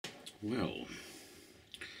Well,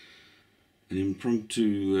 an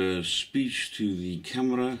impromptu speech to the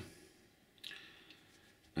camera,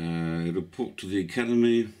 a report to the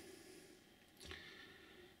academy.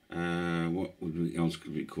 What else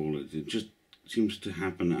could we call it? It just seems to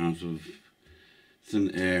happen out of thin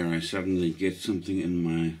air. I suddenly get something in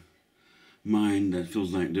my mind that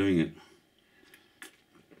feels like doing it.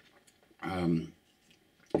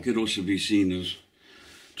 It could also be seen as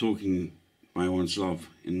talking by oneself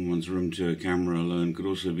in one's room to a camera alone. Could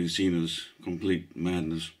also be seen as complete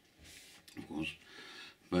madness, of course.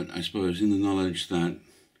 But I suppose in the knowledge that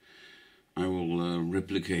I will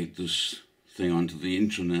replicate this thing onto the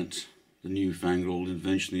intranet, the newfangled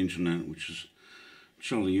invention of the internet, which is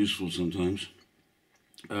surely useful sometimes.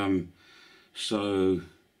 So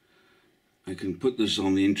I can put this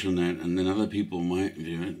on the intranet and then other people might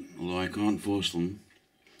view it, although I can't force them,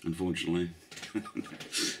 unfortunately.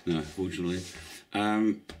 No, fortunately.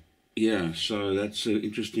 Yeah, so that's an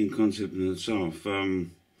interesting concept in itself. I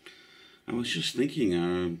was just thinking,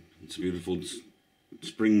 it's a beautiful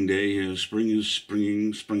spring day here. Spring is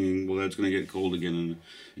springing. Well, that's going to get cold again in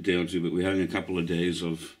a day or two, but we're having a couple of days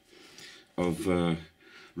of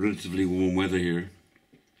relatively warm weather here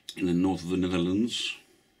in the north of the Netherlands.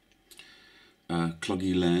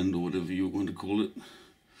 Dutchieland, or whatever you want to call it.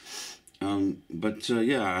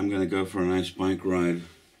 Yeah, I'm going to go for a nice bike ride.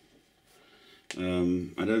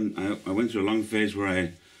 I went through a long phase where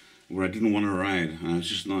I didn't want to ride. I was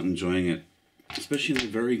just not enjoying it, especially in the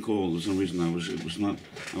very cold. For some reason, I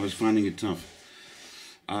was finding it tough.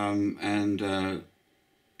 Yeah,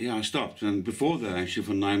 I stopped. And before that, actually,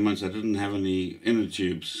 for 9 months, I didn't have any inner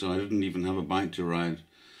tubes, so I didn't even have a bike to ride.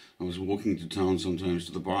 I was walking to town sometimes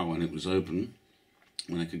to the bar when it was open,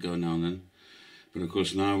 when I could go now and then. But of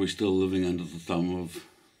course now we're still living under the thumb of,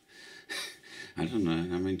 I don't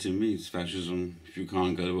know, I mean, to me it's fascism. If you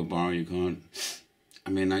can't go to a bar, you can't. I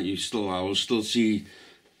mean, I will still see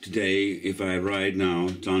today, if I ride now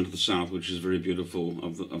down to the south, which is very beautiful,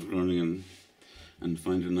 of Groningen, and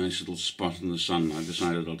find a nice little spot in the sun. I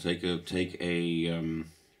decided I'll take a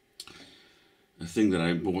thing that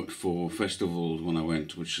I bought for festivals when I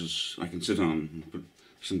went, which is I can sit on, put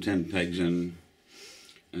some tent pegs in,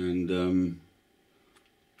 and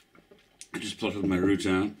I just plotted my route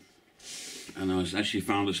out, and I actually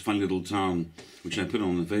found this fun little town, which I put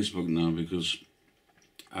on the Facebook now because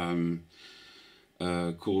called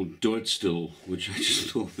Dutchieland, which I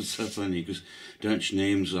just thought was so funny because Dutch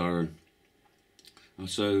names are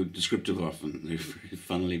so descriptive often. They're very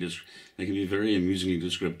funnily they can be very amusingly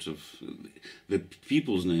descriptive. The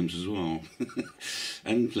people's names as well,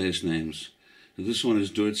 and place names. So this one is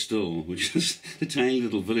Dutchieland, which is the tiny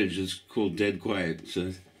little village is called Dead Quiet.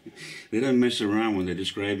 So they don't mess around when they're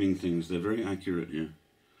describing things. They're very accurate, yeah.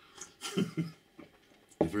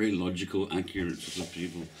 They're very logical, accurate sort of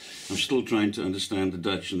people. I'm still trying to understand the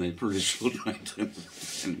Dutch, and they're probably still trying to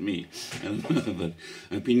understand me. I don't know, but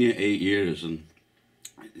I've been here 8 years, and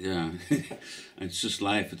yeah, it's just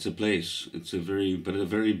life. It's a place. It's a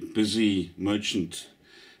very busy merchant.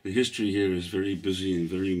 The history here is very busy and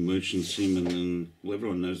very merchant seaman, and well,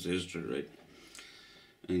 everyone knows the history, right?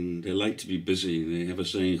 And they like to be busy. They have a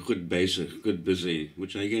saying, "Goed bezig," good busy,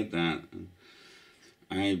 which I get that.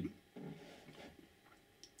 I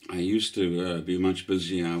used to be much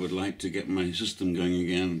busier. I would like to get my system going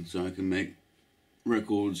again so I can make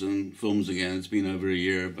records and films again. It's been over a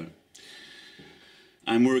year, but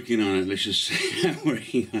I'm working on it. Let's just say I'm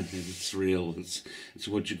working on it. It's real. It's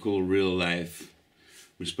what you call real life.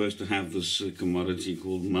 We're supposed to have this commodity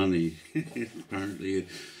called money. Apparently,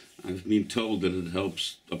 I've been told that it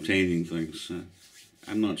helps obtaining things.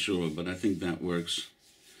 I'm not sure, but I think that works.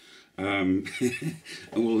 Well,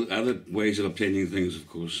 other ways of obtaining things, of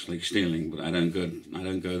course, like stealing, but I don't go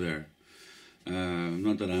there.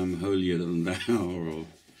 Not that I'm holier than thou or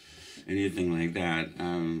anything like that.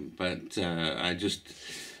 I just,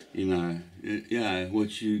 yeah, I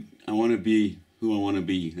want to be who I want to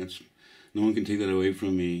be. No one can take that away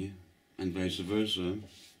from me, and vice versa.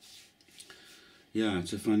 Yeah,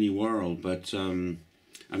 it's a funny world, but I've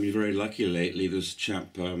been very lucky lately. This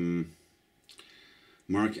chap,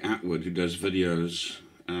 Mark Atwood, who does videos,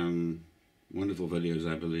 wonderful videos,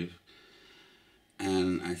 I believe,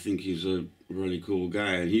 and I think he's a really cool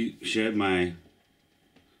guy. And he shared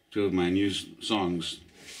two of my new songs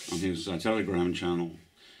on his Telegram channel,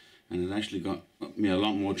 and it actually got me a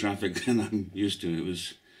lot more traffic than I'm used to. It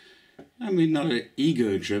was, I mean, not an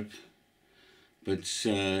ego trip, but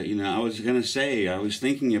I was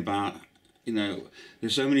thinking about,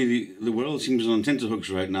 there's so many, the world seems on tenterhooks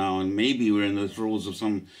right now, and maybe we're in the throes of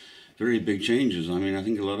some very big changes. I mean, I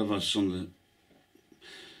think a lot of us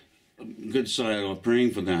good side or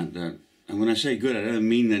praying for that. And when I say good, I don't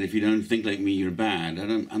mean that if you don't think like me, you're bad.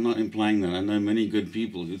 I'm not implying that. I know many good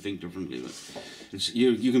people who think differently. But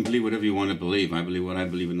you can believe whatever you want to believe. I believe what I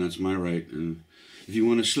believe, and that's my right. And if you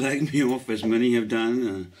want to slag me off, as many have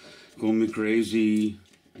done, call me crazy,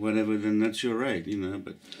 whatever, then that's your right,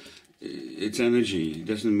 But it's energy. It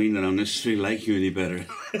doesn't mean that I'll necessarily like you any better.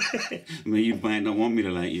 I mean, you might not want me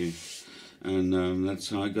to like you. And that's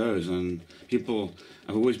how it goes. And people,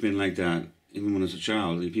 I've always been like that, even when I was a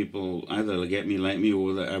child. People either get me, like me,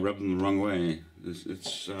 or I rub them the wrong way.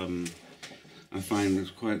 I find it's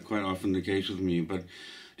quite often the case with me. But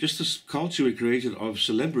just this culture we created of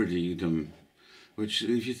celebritydom, which,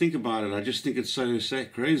 if you think about it, I just think it's so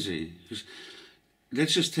crazy.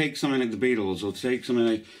 Let's just take something like the Beatles, or take something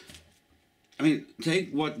like,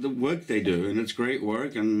 take the work they do, and it's great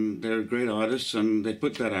work, and they're great artists, and they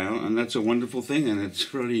put that out, and that's a wonderful thing, and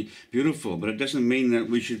it's really beautiful. But it doesn't mean that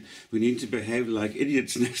we need to behave like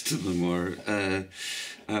idiots next to them, or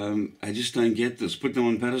I just don't get this. Put them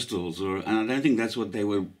on pedestals, and I don't think that's what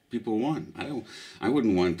people want. I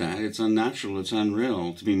wouldn't want that. It's unnatural. It's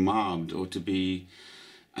unreal to be mobbed or to be.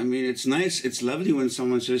 It's nice. It's lovely when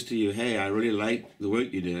someone says to you, "Hey, I really like the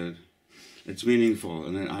work you did." It's meaningful,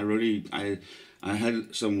 and I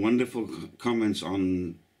had some wonderful comments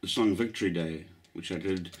on the song Victory Day, which I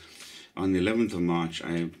did on the 11th of March.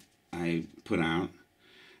 I put out,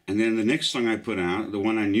 and then the next song I put out, the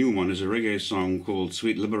one I knew is a reggae song called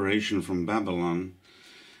 "Sweet Liberation from Babylon,"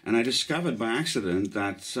 and I discovered by accident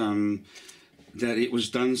that that it was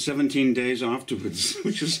done 17 days afterwards,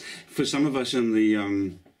 which is, for some of us in the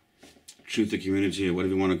truther community, or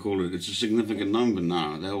whatever you want to call it, it's a significant number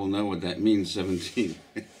now. They all know what that means, 17.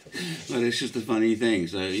 But it's just a funny thing.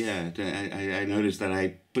 So yeah, I noticed that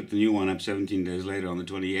I put the new one up 17 days later on the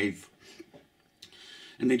 28th.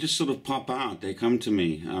 And they just sort of pop out. They come to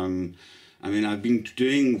me. I've been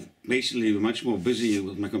doing basically much more busy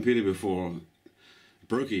with my computer before.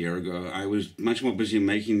 Broke a year ago. I was much more busy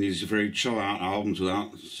making these very chill out albums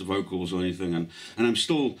without vocals or anything. And I'm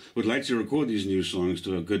still would like to record these new songs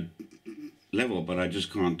to a good level, but I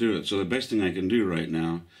just can't do it. So the best thing I can do right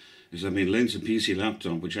now is I've been lent a PC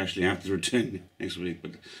laptop, which actually I have to return next week,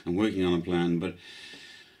 but I'm working on a plan. But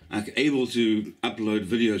I'm able to upload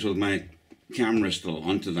videos with my camera still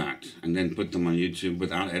onto that, and then put them on YouTube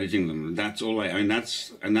without editing them. That's all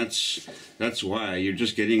that's why you're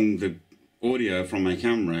just getting the audio from my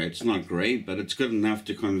camera. It's not great, but it's good enough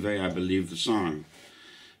to convey, I believe, the song.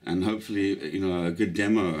 And hopefully, a good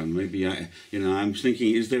demo. And maybe I'm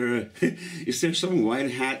thinking, is there some white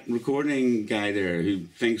hat recording guy there who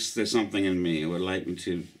thinks there's something in me, or would like me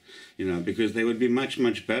to, because they would be much,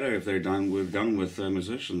 much better if they're done with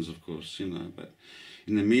musicians, of course, But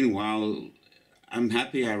in the meanwhile, I'm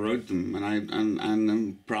happy I wrote them, and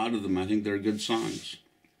I'm proud of them. I think they're good songs.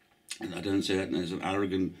 And I don't say that as an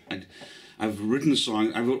arrogant. I've written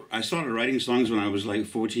songs. I started writing songs when I was like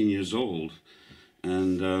 14 years old.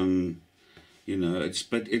 And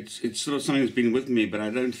it's sort of something that's been with me, but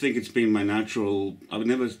I don't think it's been my natural. I've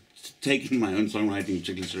never taken my own songwriting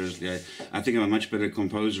particularly seriously. I think I'm a much better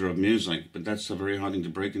composer of music, but that's a very hard thing to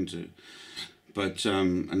break into. But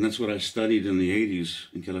and that's what I studied in the 80s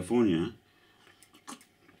in California.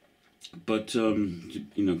 But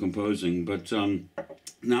composing. But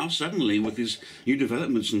now suddenly, with these new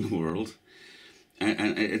developments in the world,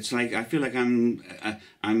 and it's like I feel like I'm a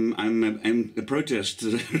protest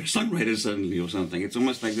songwriter suddenly or something. It's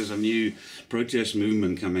almost like there's a new protest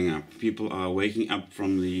movement coming up. People are waking up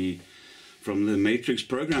from the matrix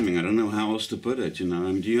programming. I don't know how else to put it.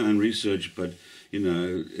 I'm doing my own research, but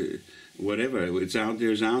whatever, it's out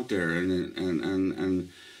there is out there, and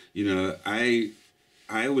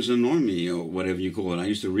I was a normie, or whatever you call it. I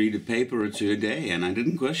used to read a paper or two a day, and I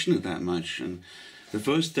didn't question it that much. And the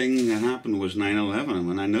first thing that happened was 9/11,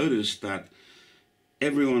 when I noticed that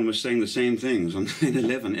everyone was saying the same things on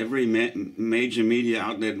 9/11. Every major media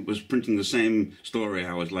outlet was printing the same story.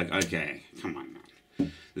 I was like, okay, come on now.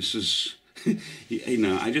 This is,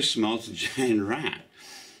 I just smelt a giant rat.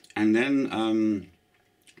 And then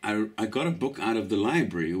I got a book out of the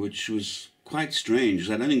library, which was quite strange.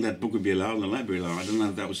 I don't think that book would be allowed in the library law. I don't know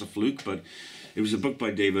if that was a fluke, but it was a book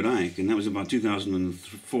by David Icke, and that was about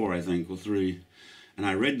 2004, I think, or 3. And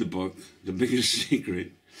I read the book, The Biggest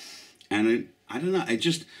Secret, and I don't know, it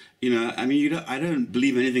just, I don't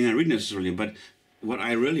believe anything I read necessarily, but what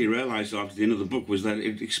I really realized after the end of the book was that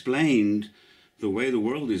it explained the way the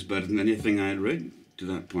world is better than anything I had read to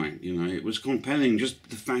that point. It was compelling, just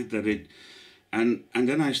the fact that it, and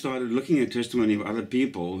then I started looking at testimony of other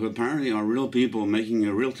people who apparently are real people making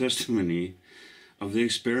a real testimony of the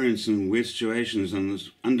experience in weird situations and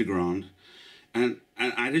this underground. And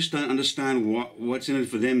I just don't understand what's in it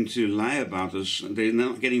for them to lie about this. They're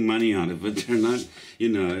not getting money out of it. They're not, you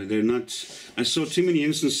know, they're not. I saw too many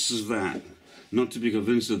instances of that, not to be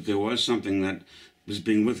convinced that there was something that was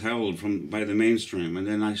being withheld by the mainstream. And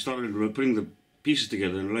then I started putting the pieces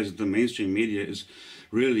together and realized that the mainstream media is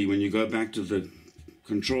really, when you go back to the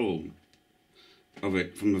control of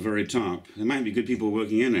it from the very top, there might be good people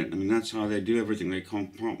working in it. I mean, that's how they do everything. They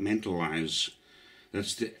compartmentalize.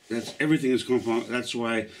 That's everything is compound. That's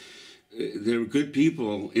why there are good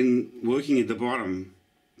people in working at the bottom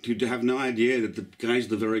to have no idea that the guys at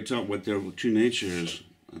the very top, what their true nature is,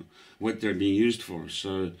 what they're being used for.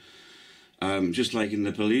 So just like in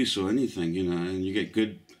the police or anything, you know, and you get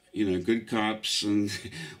good, you know, good cops and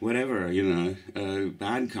whatever, you know,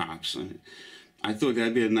 bad cops. I thought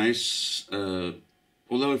that'd be a nice.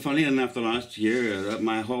 Although funny enough, the last year,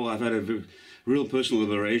 I've had a real personal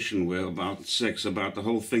liberation about sex, about the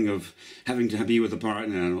whole thing of having to be with a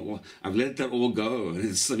partner, and I've let that all go. And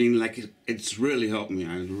it's really helped me.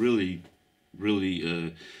 I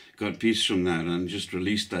really got peace from that and just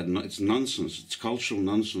released that. It's nonsense. It's cultural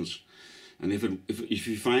nonsense. And if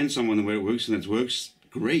you find someone where it works and it works,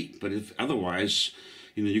 great. But if otherwise,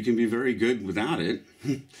 you know, you can be very good without it.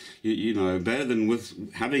 you know, better than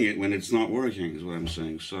with having it when it's not working, is what I'm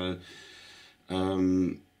saying. So.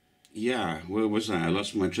 Yeah, where was I? I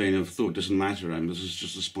lost my train of thought. Doesn't matter. This is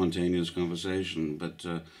just a spontaneous conversation. But,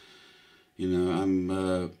 you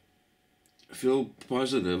know, I feel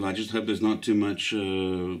positive. I just hope there's not too much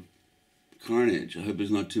carnage. I hope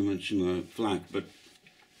there's not too much, you know, flack. But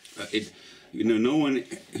you know, no one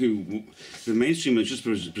the mainstream is just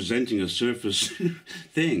presenting a surface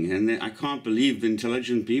thing. And I can't believe the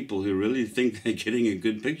intelligent people who really think they're getting a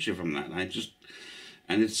good picture from that.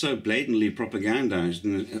 And it's so blatantly propagandized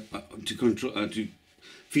to control, to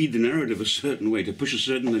feed the narrative a certain way, to push a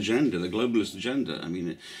certain agenda, the globalist agenda. I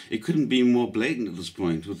mean, it couldn't be more blatant at this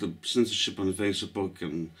point with the censorship on Facebook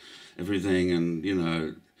and everything, and you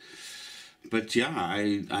know. But yeah,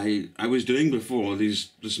 I was doing before this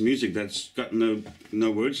music that's got no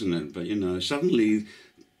words in it, but you know, suddenly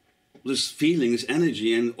this feeling, this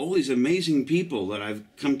energy, and all these amazing people that I've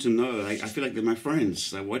come to know, I feel like they're my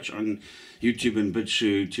friends. I watch on YouTube and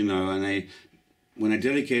BitChute, you know, and when I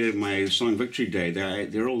dedicated my song Victory Day,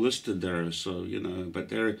 they're all listed there, so, you know,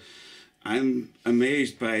 but I'm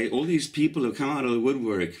amazed by all these people who come out of the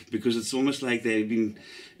woodwork, because it's almost like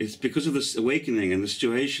it's because of this awakening and the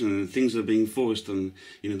situation and things are being forced, and,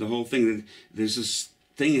 you know, the whole thing, there's this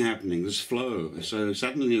thing happening, this flow. So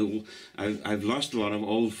suddenly I've lost a lot of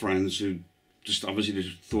old friends who just obviously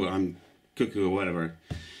just thought I'm cuckoo or whatever.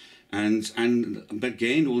 But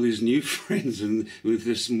gained all these new friends and with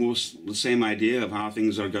the same idea of how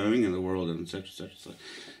things are going in the world and such and such. So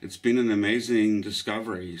it's been an amazing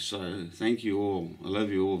discovery. So thank you all. I love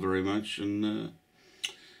you all very much, and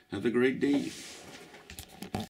have a great day.